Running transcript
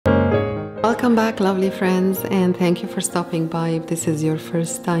Welcome back, lovely friends, and thank you for stopping by. If this is your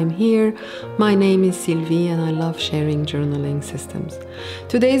first time here, my name is Sylvie and I love sharing journaling systems.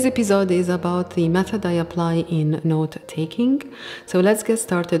 Today's episode is about the method I apply in note-taking. So let's get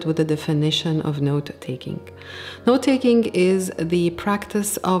started with the definition of note-taking. Note-taking is the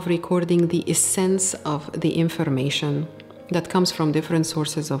practice of recording the essence of the information that comes from different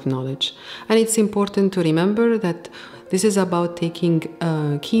sources of knowledge. And it's important to remember that this is about taking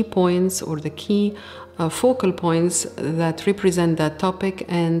key points or the key focal points that represent that topic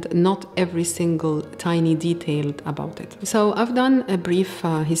and not every single tiny detail about it. So I've done a brief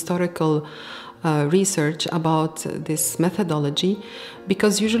historical research about this methodology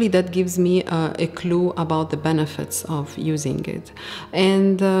because usually that gives me a clue about the benefits of using it.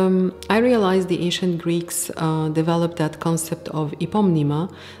 And I realized the ancient Greeks developed that concept of EPHEMERA,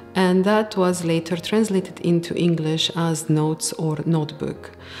 and that was later translated into English as notes or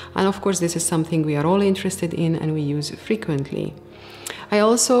notebook. And of course, this is something we are all interested in and we use frequently. I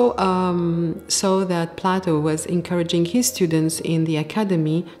also saw that Plato was encouraging his students in the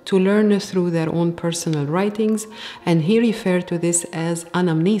academy to learn through their own personal writings, and he referred to this as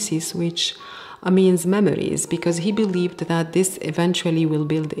anamnesis, which means memories, because he believed that this eventually will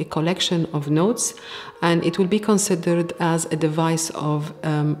build a collection of notes and it will be considered as a device of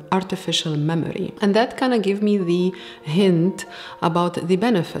artificial memory. And that kind of gave me the hint about the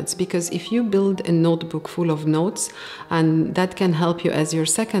benefits, because if you build a notebook full of notes and that can help you as your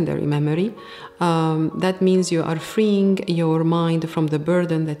secondary memory, that means you are freeing your mind from the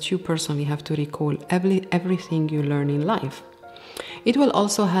burden that you personally have to recall everything you learn in life. It will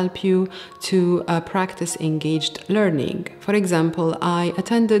also help you to practice engaged learning. For example, I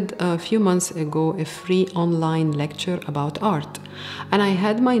attended a few months ago a free online lecture about art, and I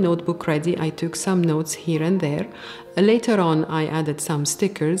had my notebook ready. I took some notes here and there. Later on, I added some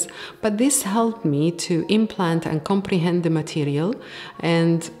stickers, but this helped me to implant and comprehend the material,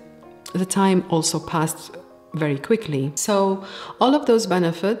 and the time also passed very quickly. So all of those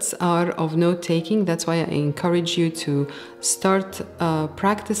benefits are of note-taking. That's why I encourage you to start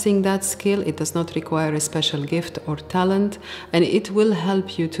practicing that skill. It does not require a special gift or talent, and it will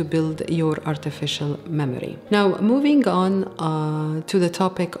help you to build your artificial memory. Now, moving on to the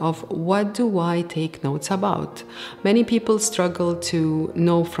topic of what do I take notes about? Many people struggle to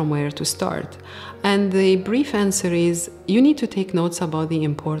know from where to start. And the brief answer is you need to take notes about the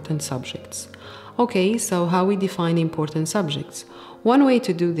important subjects. Okay, so how we define important subjects? One way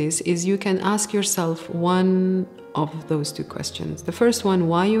to do this is you can ask yourself one of those two questions. The first one,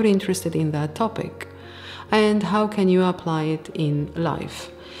 why you're interested in that topic, and how can you apply it in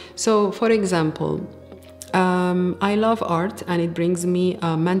life? So, for example, I love art and it brings me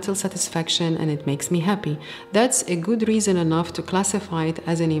mental satisfaction and it makes me happy. That's a good reason enough to classify it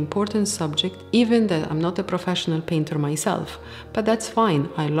as an important subject, even that I'm not a professional painter myself. But that's fine.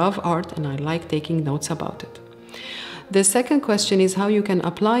 I love art and I like taking notes about it. The second question is how you can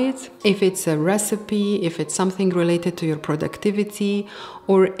apply it. If it's a recipe, if it's something related to your productivity,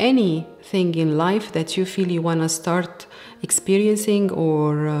 or anything in life that you feel you want to start experiencing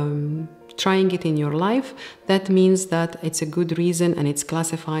or trying it in your life, that means that it's a good reason and it's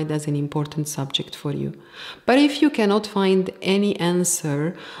classified as an important subject for you. But if you cannot find any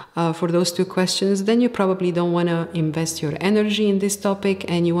answer for those two questions, then you probably don't want to invest your energy in this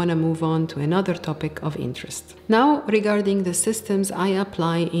topic and you want to move on to another topic of interest. Now, regarding the systems I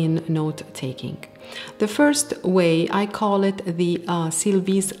apply in note-taking. The first way, I call it the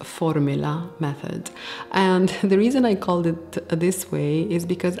Sylvie's formula method. And the reason I called it this way is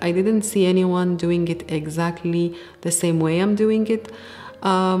because I didn't see anyone doing it exactly the same way I'm doing it.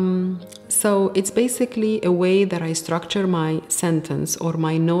 So it's basically a way that I structure my sentence or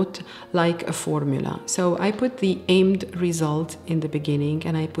my note like a formula. So I put the aimed result in the beginning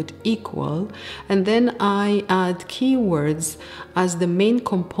and I put equal, and then I add keywords as the main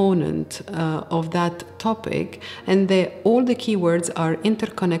component of that topic, and all the keywords are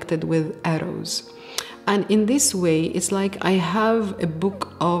interconnected with arrows. And in this way, it's like I have a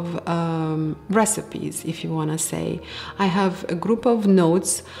book of recipes, if you want to say. I have a group of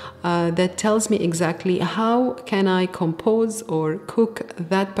notes that tells me exactly how can I compose or cook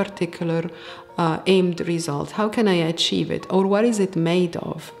that particular aimed result. How can I achieve it, or what is it made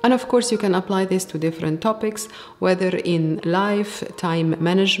of? And of course, you can apply this to different topics, whether in life, time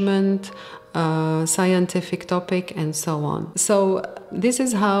management, scientific topic, and so on. So this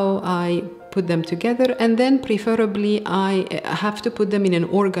is how I put them together, and then preferably I have to put them in an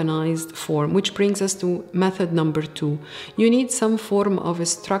organized form, which brings us to method number 2. You need some form of a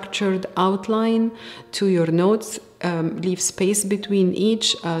structured outline to your notes leave space between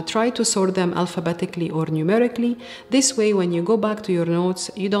each. Try to sort them alphabetically or numerically. This way, when you go back to your notes,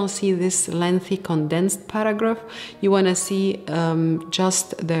 you don't see this lengthy condensed paragraph. You want to see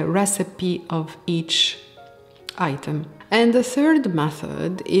just the recipe of each item. And the third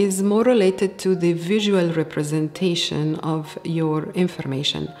method is more related to the visual representation of your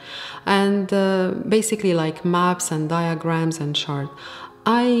information, and basically like maps and diagrams and charts.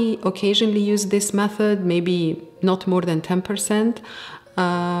 I occasionally use this method, maybe not more than 10%.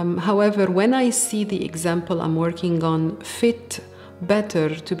 However, when I see the example I'm working on fit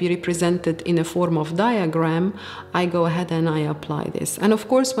better to be represented in a form of diagram, I go ahead and I apply this. And of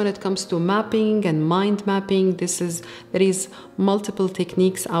course, when it comes to mapping and mind mapping, there is multiple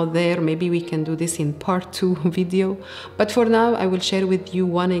techniques out there. Maybe we can do this in part 2 video. But for now, I will share with you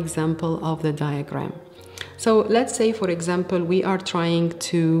one example of the diagram. So let's say, for example, we are trying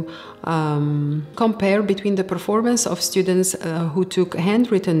to compare between the performance of students who took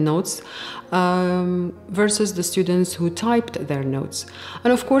handwritten notes versus the students who typed their notes.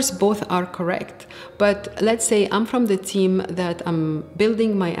 And of course, both are correct. But let's say I'm from the team that I'm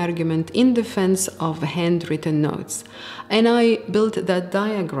building my argument in defense of handwritten notes. And I built that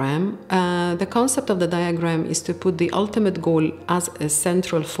diagram. The concept of the diagram is to put the ultimate goal as a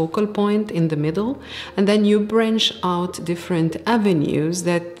central focal point in the middle, and then you branch out different avenues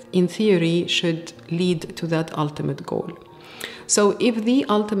that in theory should lead to that ultimate goal. So if the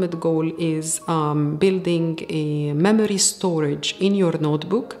ultimate goal is building a memory storage in your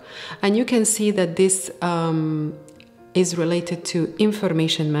notebook, and you can see that this is related to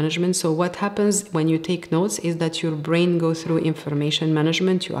information management. So what happens when you take notes is that your brain goes through information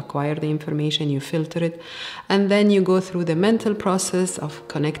management. You acquire the information, you filter it, and then you go through the mental process of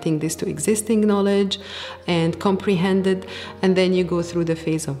connecting this to existing knowledge and comprehend it, and then you go through the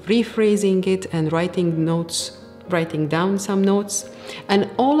phase of rephrasing it and writing down some notes. And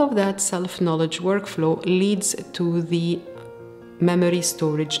all of that self-knowledge workflow leads to the memory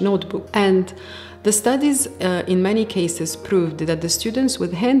storage notebook. And the studies in many cases proved that the students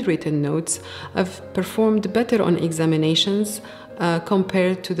with handwritten notes have performed better on examinations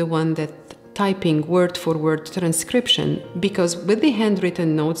compared to the one that typing word for word transcription, because with the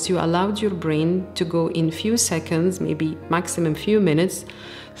handwritten notes you allowed your brain to go in few seconds, maybe maximum few minutes,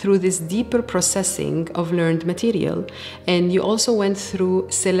 through this deeper processing of learned material. And you also went through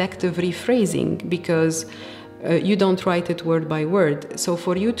selective rephrasing, because you don't write it word by word. So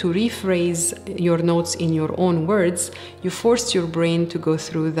for you to rephrase your notes in your own words, you forced your brain to go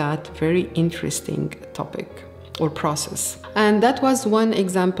through that very interesting topic or process. And that was one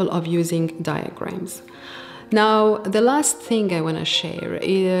example of using diagrams. Now, the last thing I want to share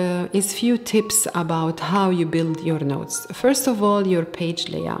is few tips about how you build your notes. First of all, your page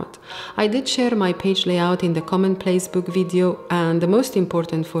layout. I did share my page layout in the commonplace book video, and the most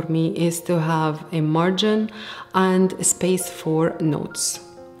important for me is to have a margin and space for notes.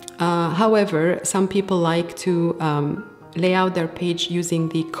 However, some people like to lay out their page using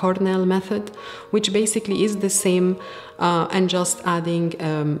the Cornell method, which basically is the same and just adding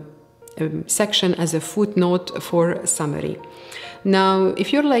section as a footnote for summary. Now,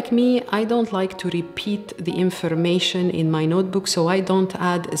 if you're like me, I don't like to repeat the information in my notebook, so I don't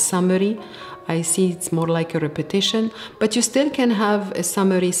add a summary. I see it's more like a repetition, but you still can have a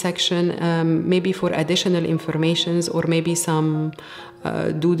summary section, maybe for additional informations, or maybe some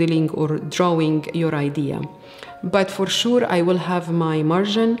doodling or drawing your idea. But for sure, I will have my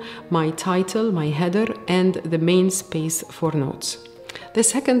margin, my title, my header, and the main space for notes. The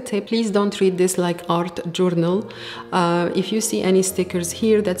second tip, please don't read this like art journal. If you see any stickers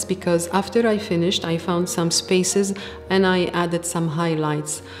here, that's because after I finished, I found some spaces and I added some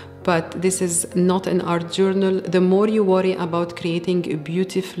highlights. But this is not an art journal. The more you worry about creating a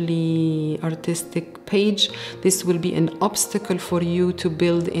beautifully artistic page, this will be an obstacle for you to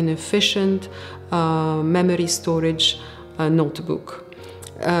build an efficient memory storage notebook.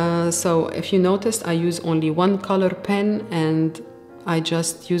 So if you noticed, I use only one color pen, and I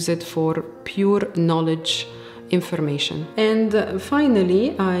just use it for pure knowledge information. And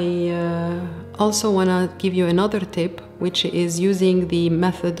finally, I also want to give you another tip, which is using the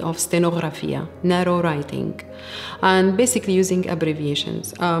method of stenografia, narrow writing, and basically using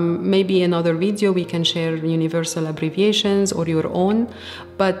abbreviations. Maybe another video we can share universal abbreviations or your own,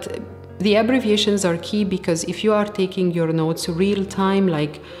 but the abbreviations are key, because if you are taking your notes real time,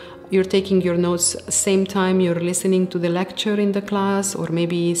 like you're taking your notes same time you're listening to the lecture in the class, or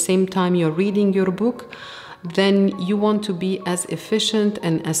maybe same time you're reading your book, then you want to be as efficient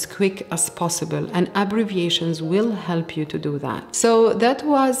and as quick as possible, and abbreviations will help you to do that. So that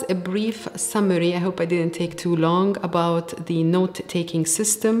was a brief summary. I hope I didn't take too long about the note-taking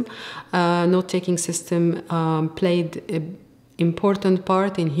system. Note-taking system played an important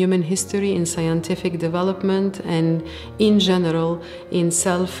part in human history, in scientific development, and in general in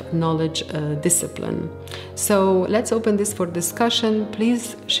self-knowledge discipline. So let's open this for discussion.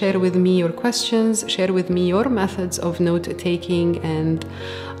 Please share with me your questions, share with me your methods of note-taking, and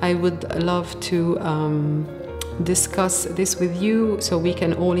I would love to discuss this with you so we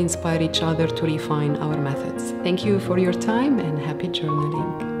can all inspire each other to refine our methods. Thank you for your time and happy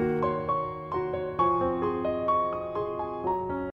journaling.